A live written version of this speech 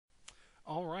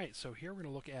Alright, so here we're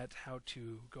going to look at how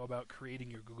to go about creating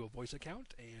your Google Voice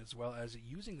account as well as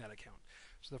using that account.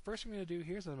 So the first thing I'm going to do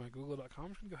here is on my google.com, I'm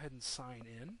just going to go ahead and sign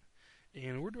in.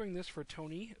 And we're doing this for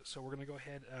Tony, so we're going to go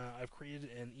ahead, I've created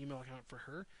an email account for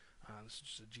her. This is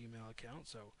just a Gmail account,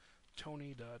 so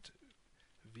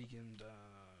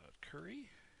tony.vegan.curry.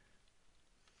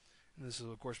 And this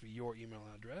will, of course, be your email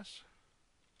address.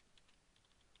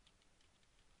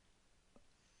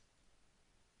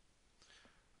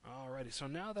 Alrighty, so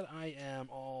now that I am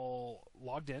all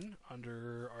logged in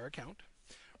under our account,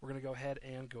 we're going to go ahead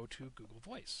and go to Google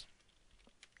Voice.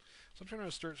 So I'm trying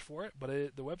to search for it, but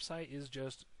the website is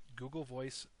just Google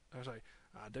Voice,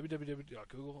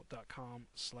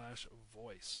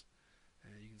 www.google.com/voice.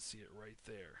 And you can see it right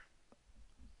there.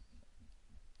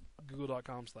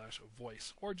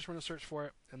 Google.com/voice. Or just run a search for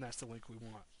it, and that's the link we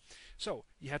want. So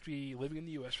you have to be living in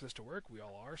the U.S. for this to work. We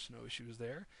all are, so no issues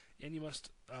there. And you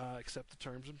must accept the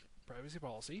terms of privacy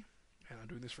policy. And I'm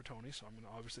doing this for Tony, so I'm going to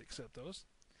obviously accept those.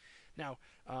 Now,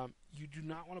 you do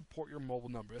not want to port your mobile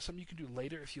number. That's something you can do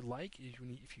later if you like, if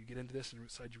you get into this and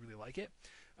decide you really like it.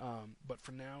 But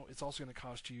for now, it's also going to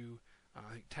cost you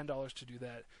I think $10 to do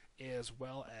that, as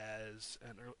well as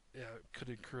could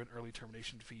incur an early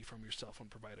termination fee from your cell phone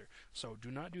provider. So do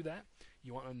not do that.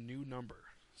 You want a new number.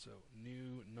 So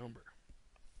new number.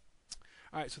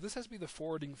 Alright, so this has to be the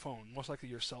forwarding phone, most likely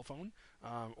your cell phone,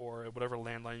 or whatever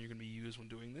landline you're going to be used when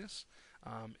doing this.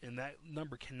 And that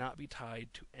number cannot be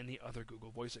tied to any other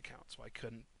Google Voice account, so I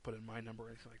couldn't put in my number or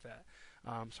anything like that.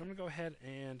 So I'm going to go ahead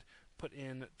and put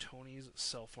in Tony's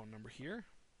cell phone number here.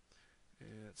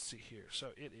 And let's see here.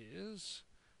 So it is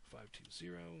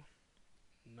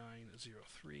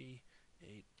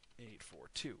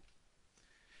 520-903-8842.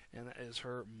 And that is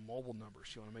her mobile number,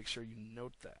 so you want to make sure you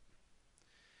note that.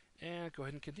 And go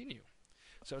ahead and continue.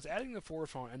 So it's adding the forward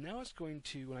phone, and now it's going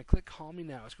to, when I click call me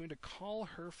now, it's going to call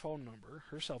her phone number,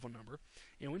 her cell phone number,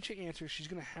 and when she answers, she's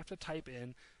going to have to type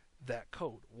in that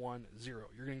code, 10. You're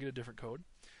going to get a different code.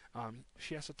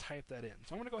 She has to type that in.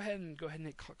 So I'm going to go ahead and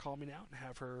hit call me now and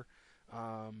have her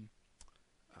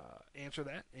answer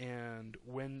that, and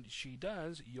when she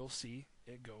does, you'll see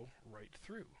it go right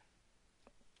through.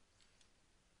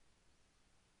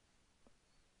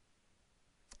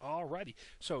 Alrighty,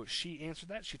 so she answered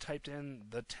that, she typed in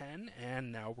the 10,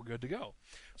 and now we're good to go.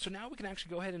 So now we can actually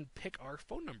go ahead and pick our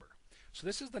phone number. So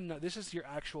this is your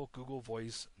actual Google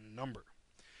Voice number.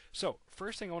 So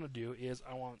first thing I want to do is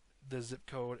I want the zip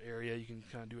code area. You can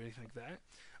kind of do anything like that.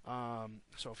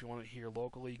 So if you want it here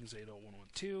locally, you can say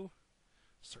 112,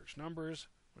 search numbers,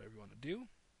 whatever you want to do.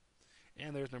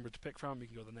 And there's numbers to pick from. You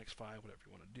can go to the next 5, whatever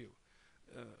you want to do.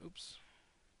 Oops.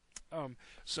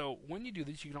 So when you do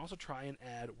this, you can also try and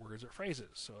add words or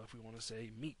phrases. So if we want to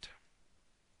say meat.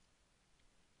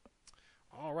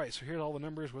 Alright, so here's all the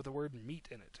numbers with the word meat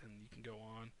in it. And you can go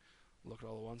on, look at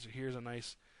all the ones. So here's a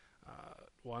nice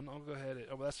one. I'll go ahead.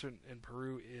 Oh, that's in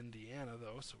Peru, Indiana,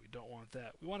 though, so we don't want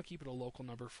that. We want to keep it a local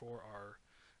number for our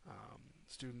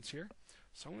students here.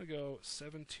 So I'm going to go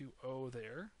 720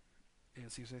 there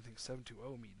and see if there's anything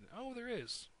 720 meat. Oh, there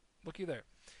is. Looky there.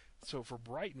 So for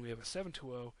Brighton, we have a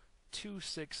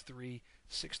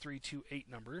 720-263-6328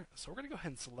 number. So we're going to go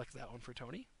ahead and select that one for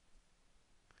Tony.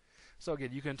 So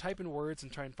again, you can type in words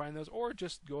and try and find those, or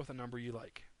just go with a number you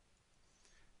like.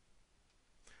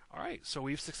 Alright, so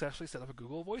we've successfully set up a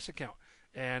Google Voice account,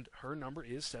 and her number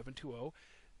is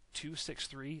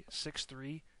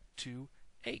 720-263-6328.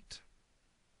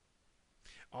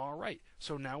 Alright,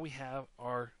 so now we have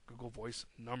our Google Voice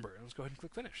number, and let's go ahead and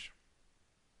click Finish.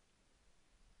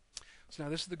 So now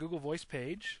this is the Google Voice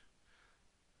page.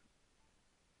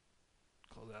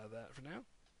 Close out of that for now.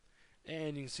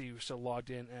 And you can see we're still logged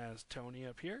in as Tony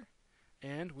up here,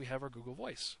 and we have our Google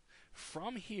Voice.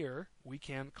 From here, we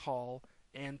can call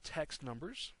and text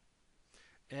numbers,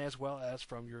 as well as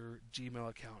from your Gmail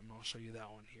account, and I'll show you that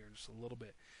one here in just a little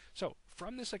bit. So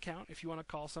from this account, if you want to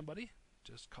call somebody,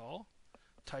 just call,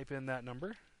 type in that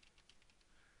number,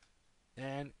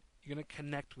 and you're going to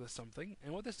connect with something.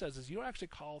 And what this does is you don't actually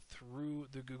call through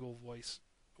the Google Voice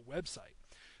website.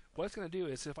 What it's going to do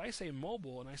is if I say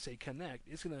mobile and I say connect,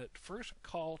 it's going to first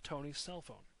call Tony's cell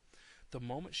phone. The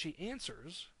moment she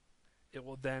answers, it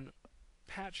will then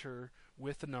patch her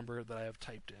with the number that I have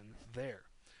typed in there.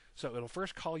 So it'll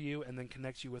first call you and then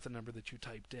connect you with the number that you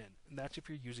typed in. And that's if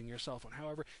you're using your cell phone.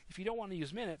 However, if you don't want to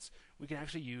use minutes, we can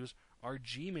actually use our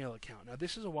Gmail account. Now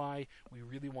this is why we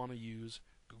really want to use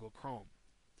Google Chrome.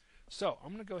 So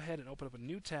I'm going to go ahead and open up a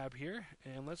new tab here,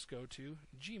 and let's go to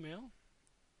Gmail,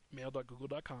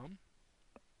 mail.google.com.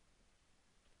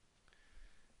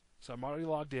 So I'm already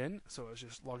logged in, so I was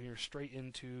just logging her straight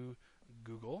into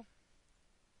Google.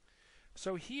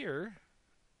 So here,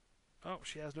 oh,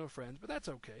 she has no friends, but that's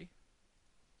okay.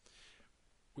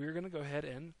 We're going to go ahead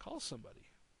and call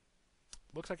somebody.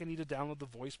 Looks like I need to download the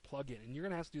voice plugin, and you're going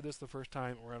to have to do this the first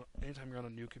time or anytime you're on a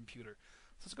new computer.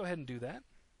 So let's go ahead and do that.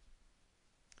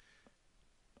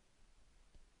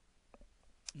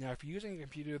 Now, if you're using a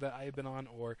computer that I've been on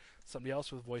or somebody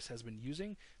else with voice has been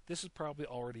using, this is probably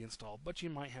already installed, but you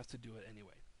might have to do it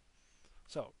anyway.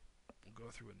 So we'll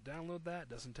go through and download that. It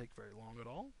doesn't take very long at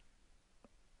all.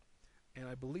 And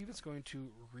I believe it's going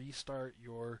to restart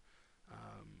your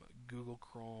Google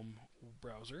Chrome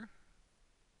browser.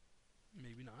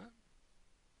 Maybe not.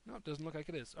 No, it doesn't look like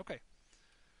it is. Okay.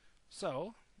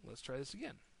 So let's try this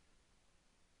again.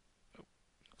 Oh,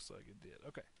 looks like it did.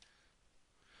 Okay.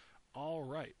 All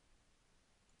right.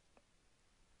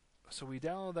 So we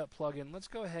download that plugin. Let's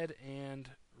go ahead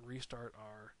and restart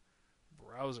our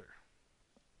browser.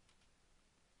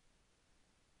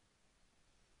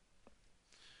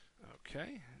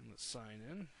 Okay, and let's sign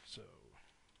in. So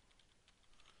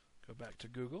go back to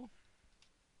Google.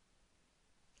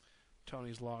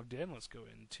 Tony's logged in. Let's go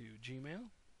into Gmail.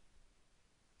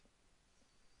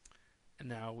 And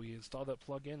now we installed that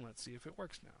plugin. Let's see if it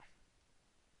works now.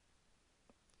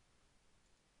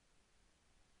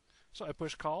 So I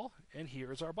push call, and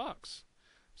here's our box.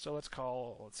 So let's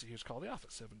see, here's call the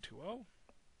office, 720.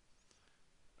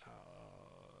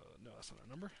 No, that's not our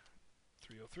number.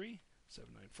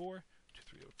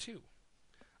 303-794-2302.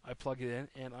 I plug it in,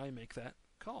 and I make that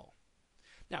call.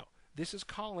 Now, this is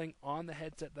calling on the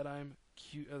headset that I'm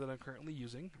currently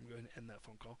using. I'm going to end that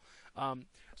phone call.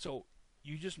 So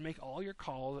you just make all your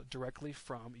calls directly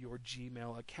from your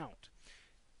Gmail account.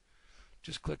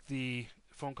 Just click the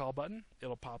phone call button.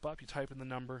 It'll pop up. You type in the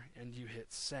number, and you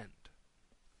hit send.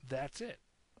 That's it.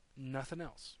 Nothing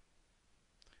else.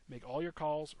 Make all your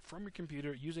calls from your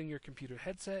computer using your computer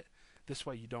headset. This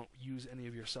way you don't use any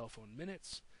of your cell phone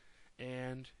minutes,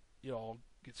 and it all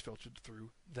gets filtered through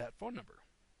that phone number.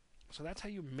 So that's how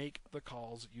you make the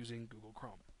calls using Google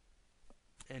Chrome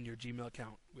and your Gmail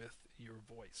account with your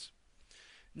voice.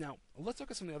 Now, let's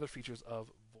look at some of the other features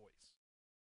of voice.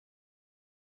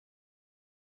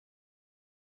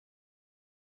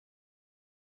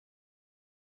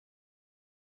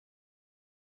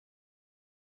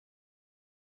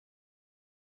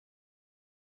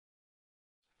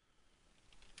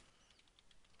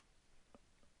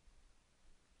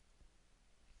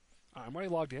 I'm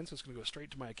already logged in, so it's going to go straight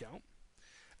to my account.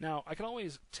 Now, I can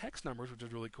always text numbers, which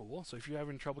is really cool. So if you're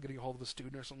having trouble getting a hold of a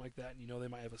student or something like that, and you know they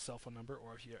might have a cell phone number,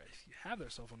 or if you have their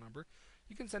cell phone number,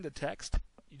 you can send a text.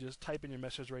 You just type in your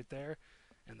message right there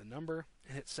and the number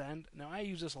and hit send. Now, I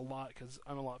use this a lot because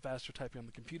I'm a lot faster typing on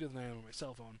the computer than I am on my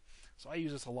cell phone. So I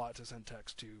use this a lot to send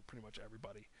text to pretty much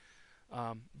everybody.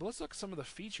 But let's look at some of the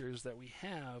features that we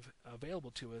have available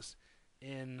to us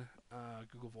in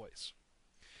Google Voice.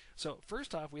 So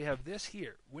first off, we have this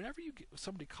here. Whenever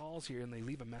somebody calls here and they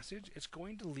leave a message, it's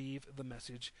going to leave the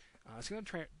message. It's going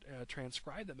to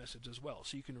transcribe the message as well,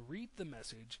 so you can read the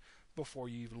message before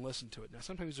you even listen to it. Now,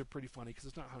 sometimes they're pretty funny because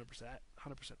it's not 100%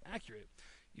 accurate.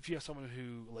 If you have someone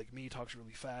who, like me, talks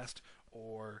really fast,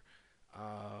 or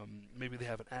maybe they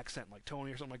have an accent like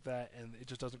Tony or something like that, and it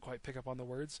just doesn't quite pick up on the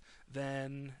words,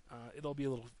 then it'll be a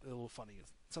little funny.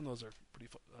 Some of those are pretty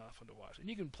fun to watch. And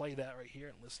you can play that right here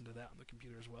and listen to that on the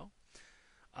computer as well.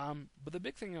 But the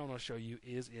big thing I want to show you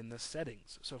is in the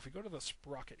settings. So if we go to the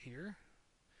sprocket here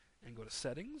and go to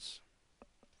settings,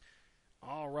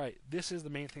 all right, this is the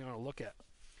main thing I want to look at.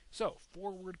 So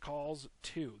forward calls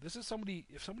to. This is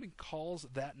if somebody calls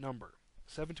that number,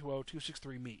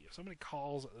 720-263-ME, if somebody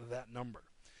calls that number,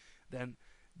 then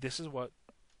this is what,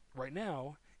 right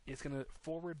now, it's going to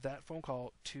forward that phone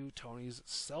call to Tony's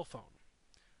cell phone.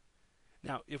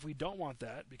 Now, if we don't want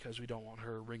that, because we don't want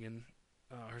her ringing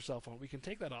her cell phone, we can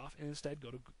take that off and instead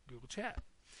go to Google Chat.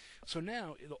 So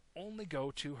now it'll only go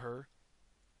to her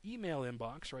email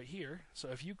inbox right here. So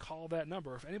if you call that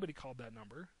number, if anybody called that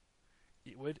number,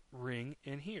 it would ring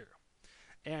in here.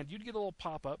 And you'd get a little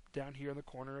pop-up down here in the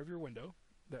corner of your window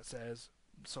that says,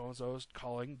 so-and-so's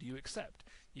calling, do you accept?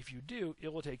 If you do,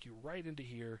 it will take you right into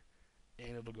here,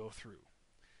 and it'll go through.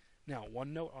 Now,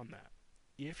 one note on that.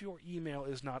 If your email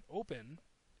is not open,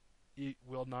 it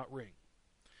will not ring.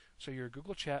 So your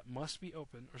Google Chat must be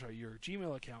open, or sorry, your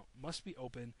Gmail account must be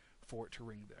open for it to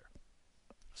ring there.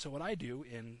 So what I do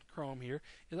in Chrome here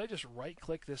is I just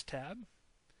right-click this tab,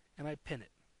 and I pin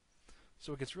it.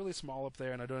 So it gets really small up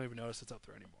there, and I don't even notice it's up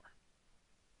there anymore.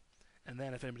 And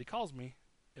then if anybody calls me,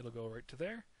 it'll go right to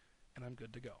there, and I'm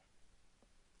good to go.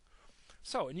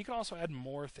 So, and you can also add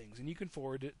more things, and you can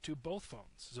forward it to both phones.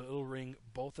 So it'll ring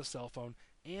both the cell phone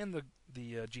and the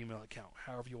Gmail account,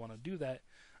 however you want to do that.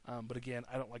 But again,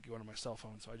 I don't like going to my cell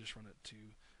phone, so I just run it to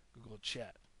Google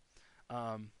Chat.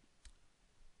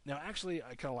 Now, actually,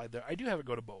 I kind of lied there. I do have it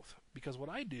go to both, because what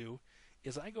I do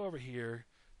is I go over here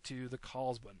to the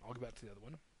calls button. I'll go back to the other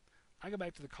one. I go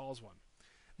back to the calls one.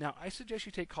 Now, I suggest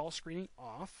you take call screening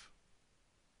off,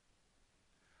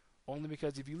 only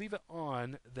because if you leave it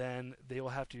on, then they will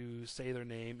have to say their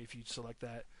name if you select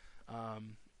that.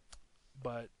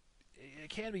 But it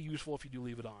can be useful if you do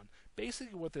leave it on.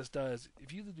 Basically, what this does,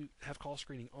 if you do have call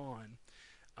screening on,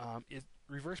 it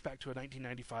reverts back to a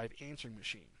 1995 answering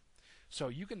machine. So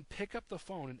you can pick up the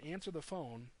phone and answer the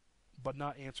phone, but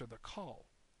not answer the call.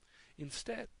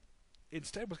 Instead,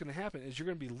 what's going to happen is you're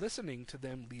going to be listening to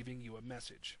them leaving you a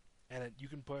message. And you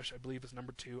can push, I believe it's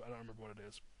number 2, I don't remember what it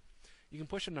is. You can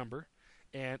push a number,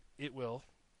 and it will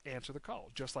answer the call,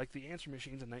 just like the answer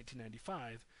machines in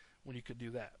 1995 when you could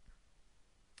do that.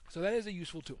 So that is a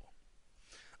useful tool.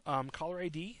 Caller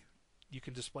ID, you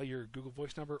can display your Google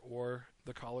Voice number or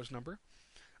the caller's number.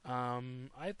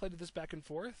 I played this back and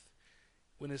forth.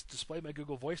 When it's displayed my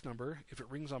Google Voice number, if it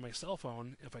rings on my cell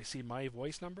phone, if I see my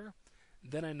voice number,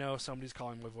 then I know somebody's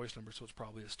calling my voice number, so it's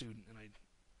probably a student, and I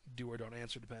do or don't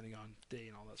answer depending on day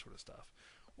and all that sort of stuff.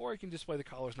 Or you can display the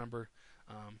caller's number,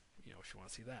 if you want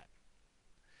to see that.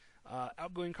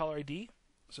 Outgoing caller ID.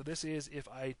 So this is if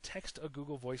I text a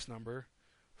Google Voice number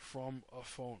from a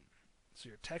phone. So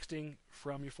you're texting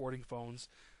from your forwarding phones.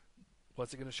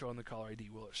 What's it going to show on the caller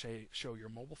ID? Will it show your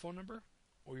mobile phone number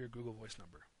or your Google Voice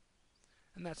number?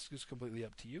 And that's just completely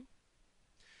up to you.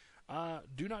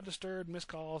 Do not disturb, missed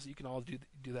calls. You can all do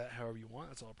that however you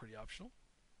want. It's all pretty optional.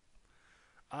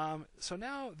 So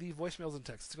now the voicemails and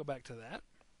texts. Let's go back to that.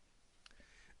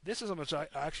 This is something which I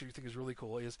actually think is really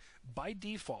cool. Is by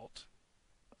default,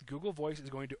 Google Voice is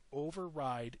going to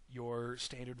override your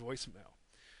standard voicemail.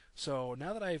 So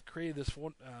now that I've created this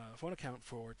phone account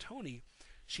for Tony,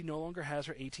 she no longer has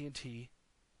her AT&T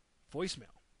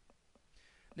voicemail.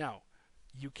 Now,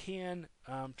 you can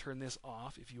turn this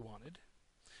off if you wanted,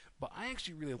 but I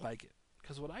actually really like it,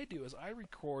 because what I do is I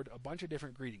record a bunch of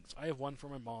different greetings. I have one for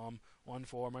my mom, one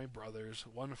for my brothers,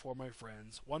 one for my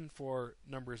friends, one for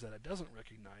numbers that it doesn't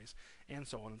recognize, and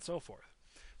so on and so forth.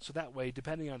 So that way,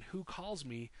 depending on who calls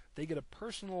me, they get a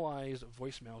personalized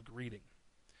voicemail greeting.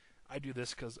 I do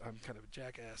this because I'm kind of a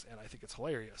jackass and I think it's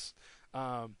hilarious.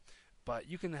 But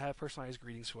you can have personalized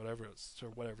greetings for whatever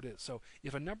it is. So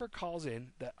if a number calls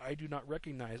in that I do not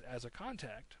recognize as a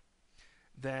contact,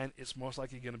 then it's most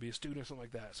likely going to be a student or something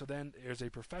like that. So then there's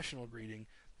a professional greeting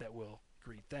that will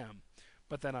greet them.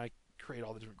 But then I create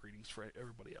all the different greetings for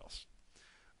everybody else.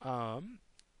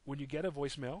 When you get a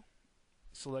voicemail,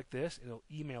 select this. It'll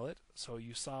email it. So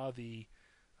you saw the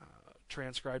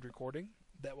transcribed recording.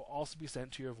 That will also be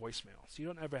sent to your voicemail. So you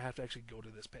don't ever have to actually go to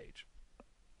this page.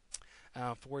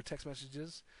 Forward text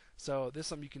messages. So this is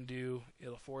something you can do.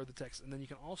 It'll forward the text, and then you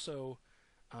can also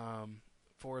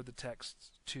forward the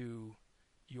text to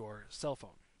your cell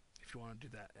phone if you want to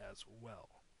do that as well.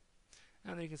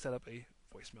 And then you can set up a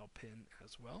voicemail pin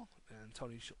as well. And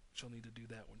Tony, she'll need to do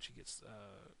that when she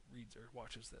reads or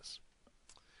watches this.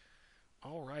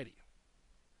 Alrighty.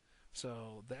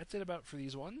 So that's it about for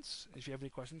these ones. If you have any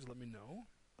questions, let me know.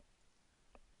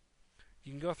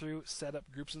 You can go through, set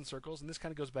up groups and circles, and this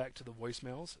kind of goes back to the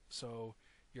voicemails. So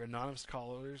your anonymous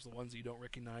callers, the ones that you don't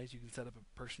recognize, you can set up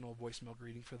a personal voicemail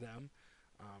greeting for them,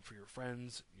 for your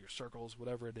friends, your circles,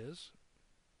 whatever it is.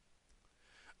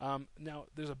 Now,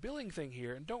 there's a billing thing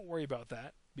here, and don't worry about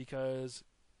that, because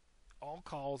all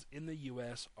calls in the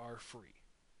U.S. are free.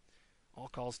 All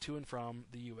calls to and from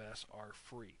the U.S. are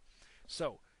free.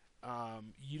 So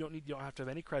you don't have to have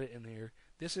any credit in there.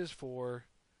 This is for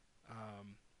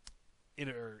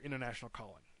international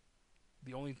calling.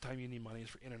 The only time you need money is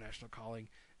for international calling,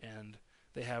 and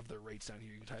they have the rates down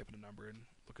here. You can type in a number and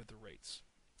look at the rates.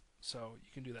 So you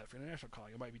can do that for international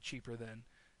calling. It might be cheaper than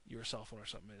your cell phone or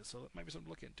something is, so it might be something to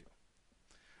look into.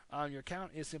 Your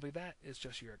account is simply that. It's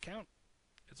just your account.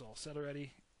 It's all set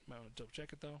already. You might want to double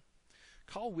check it though.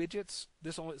 Call widgets.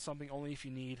 This is something only if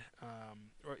you need,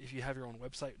 or if you have your own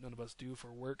website. None of us do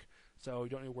for work, so you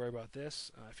don't need to worry about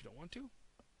this if you don't want to.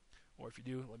 Or if you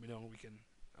do, let me know and we can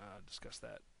discuss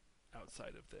that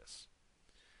outside of this.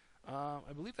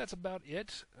 I believe that's about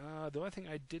it. The only thing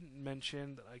I didn't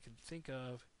mention that I can think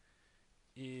of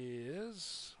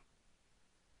is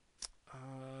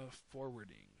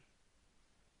forwarding.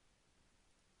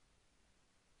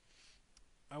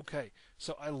 Okay,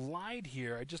 so I lied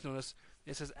here. I just noticed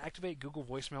it says activate Google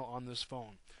Voicemail on this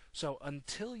phone. So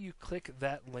until you click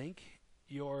that link,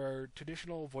 your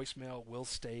traditional voicemail will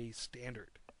stay standard.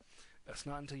 It's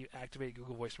not until you activate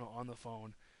Google Voicemail on the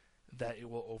phone that it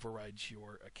will override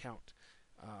your account.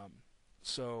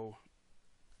 So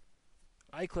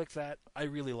I clicked that. I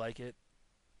really like it.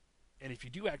 And if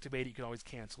you do activate it, you can always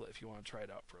cancel it if you want to try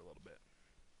it out for a little bit.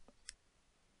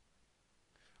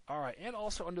 Alright, and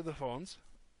also under the phones,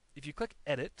 if you click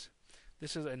Edit,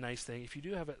 this is a nice thing. If you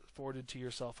do have it forwarded to your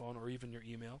cell phone or even your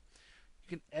email, you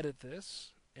can edit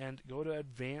this and go to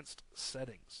Advanced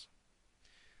Settings.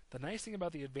 The nice thing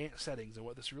about the Advanced Settings and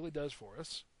what this really does for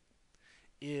us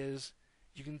is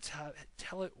you can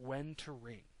tell it when to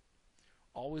ring.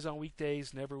 Always on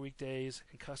weekdays, never weekdays,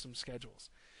 and custom schedules.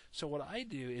 So what I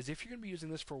do is, if you're going to be using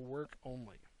this for work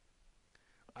only,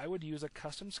 I would use a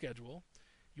custom schedule.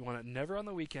 You want it never on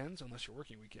the weekends, unless you're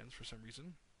working weekends for some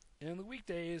reason. And on the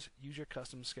weekdays, use your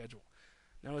custom schedule.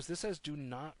 Now, as this says, do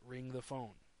not ring the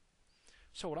phone.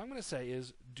 So what I'm going to say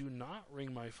is, do not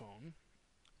ring my phone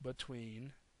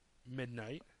between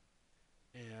midnight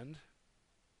and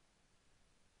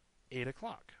 8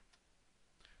 o'clock.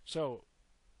 So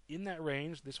in that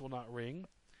range, this will not ring.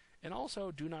 And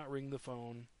also, do not ring the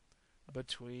phone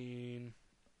between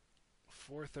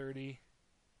 4:30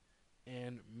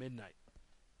 and midnight.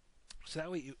 So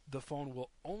that way, the phone will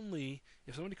only,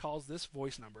 if somebody calls this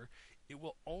voice number, it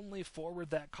will only forward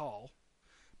that call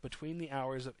between the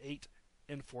hours of 8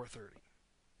 and 4:30.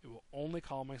 It will only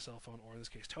call my cell phone, or in this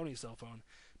case, Tony's cell phone,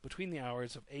 between the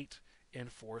hours of 8 and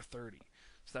 4:30.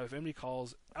 So that if anybody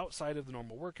calls outside of the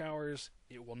normal work hours,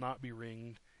 it will not be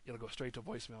ringed. It'll go straight to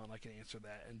voicemail, and I can answer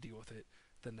that and deal with it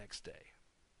the next day.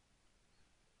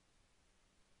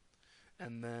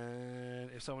 And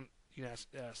then if someone, you can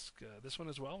ask this one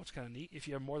as well, which is kind of neat. If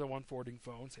you have more than one forwarding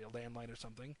phone, say a landline or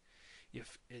something,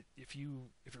 if it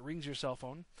rings your cell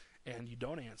phone and you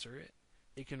don't answer it,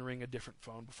 it can ring a different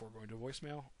phone before going to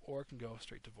voicemail, or it can go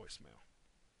straight to voicemail.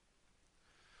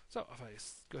 So if I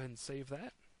go ahead and save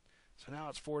that, so now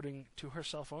it's forwarding to her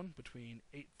cell phone between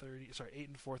 8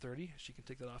 and 4:30. She can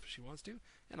take that off if she wants to,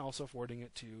 and also forwarding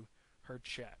it to her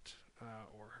chat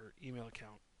or her email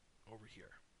account over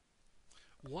here.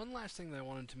 One last thing that I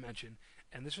wanted to mention,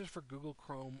 and this is for Google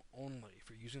Chrome only,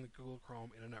 for using the Google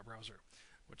Chrome internet browser,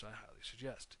 which I highly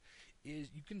suggest,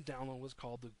 is you can download what's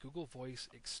called the Google Voice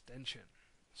extension.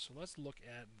 So let's look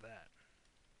at that.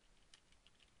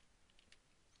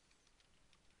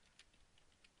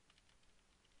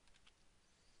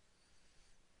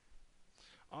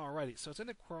 Alrighty, so it's in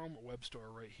the Chrome web store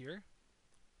right here.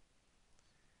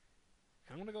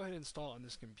 I'm going to go ahead and install it on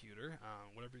this computer.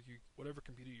 Whatever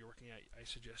computer you're working at, I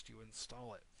suggest you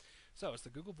install it. So it's the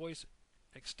Google Voice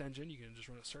extension. You can just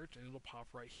run a search and it'll pop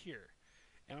right here.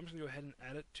 And I'm just going to go ahead and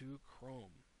add it to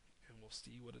Chrome, and we'll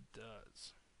see what it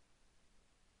does.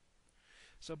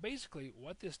 So basically,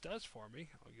 what this does for me,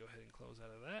 I'll go ahead and close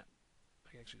out of that.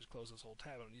 I can actually just close this whole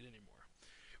tab. I don't need it anymore.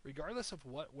 Regardless of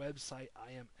what website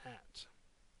I am at,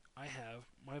 I have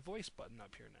my voice button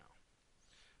up here now.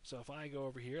 So if I go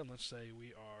over here, and let's say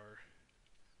we are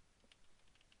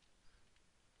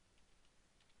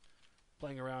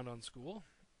playing around on school,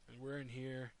 and we're in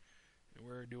here, and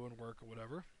we're doing work or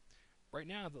whatever, right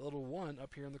now the little one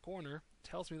up here in the corner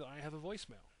tells me that I have a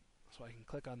voicemail. So I can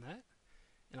click on that,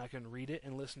 and I can read it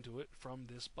and listen to it from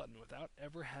this button without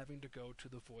ever having to go to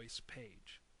the voice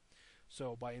page.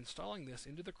 So by installing this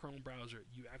into the Chrome browser,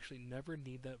 you actually never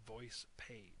need that voice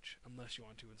page unless you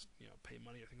want to, pay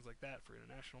money or things like that for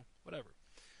international, whatever.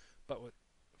 But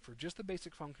for just the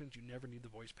basic functions, you never need the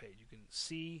voice page. You can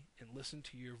see and listen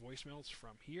to your voicemails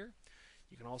from here.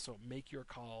 You can also make your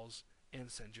calls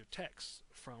and send your texts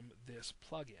from this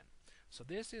plugin. So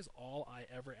this is all I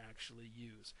ever actually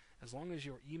use. As long as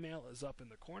your email is up in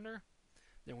the corner,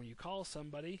 then when you call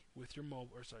somebody with your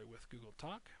with Google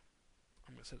Talk,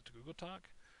 I'm going to set it to Google Talk.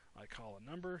 I call a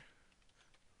number.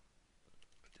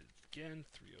 I did it again,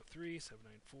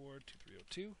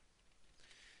 303-794-2302.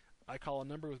 I call a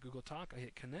number with Google Talk. I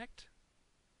hit connect.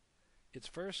 It's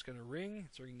first going to ring.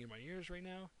 It's ringing in my ears right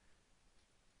now.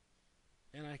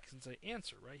 And I can say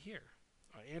answer right here.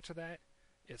 I answer that.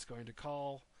 It's going to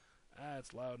call.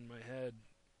 It's loud in my head.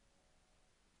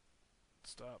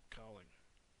 Stop calling.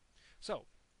 So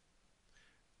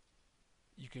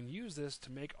you can use this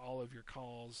to make all of your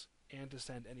calls and to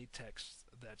send any texts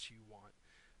that you want.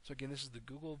 So again, this is the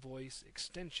Google Voice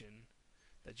extension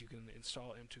that you can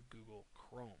install into Google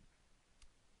Chrome.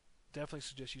 Definitely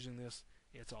suggest using this.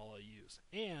 It's all I use.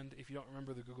 And if you don't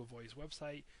remember the Google Voice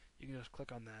website, you can just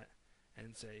click on that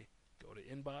and say, go to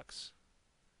Inbox,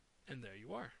 and there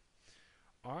you are.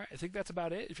 Alright, I think that's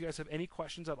about it. If you guys have any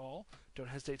questions at all, don't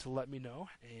hesitate to let me know,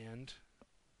 and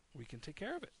we can take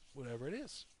care of it, whatever it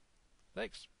is.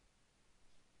 Thanks.